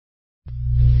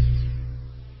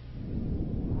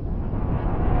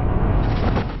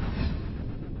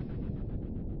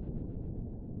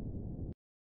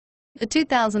The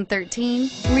 2013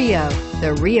 Rio.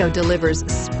 The Rio delivers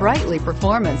sprightly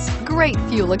performance, great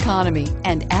fuel economy,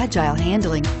 and agile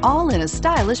handling, all in a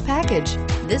stylish package.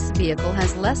 This vehicle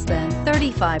has less than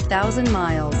 35,000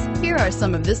 miles. Here are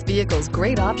some of this vehicle's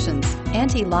great options: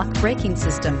 anti-lock braking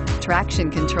system, traction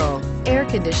control, air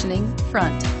conditioning,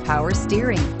 front, power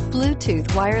steering,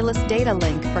 Bluetooth wireless data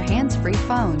link for hands-free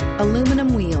phone,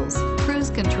 aluminum wheels, cruise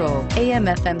control,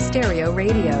 AM/FM stereo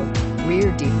radio,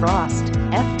 rear defrost,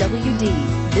 FWD.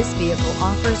 This vehicle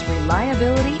offers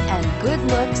reliability and good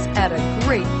looks at a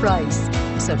great price.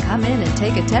 So come in and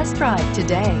take a test drive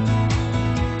today.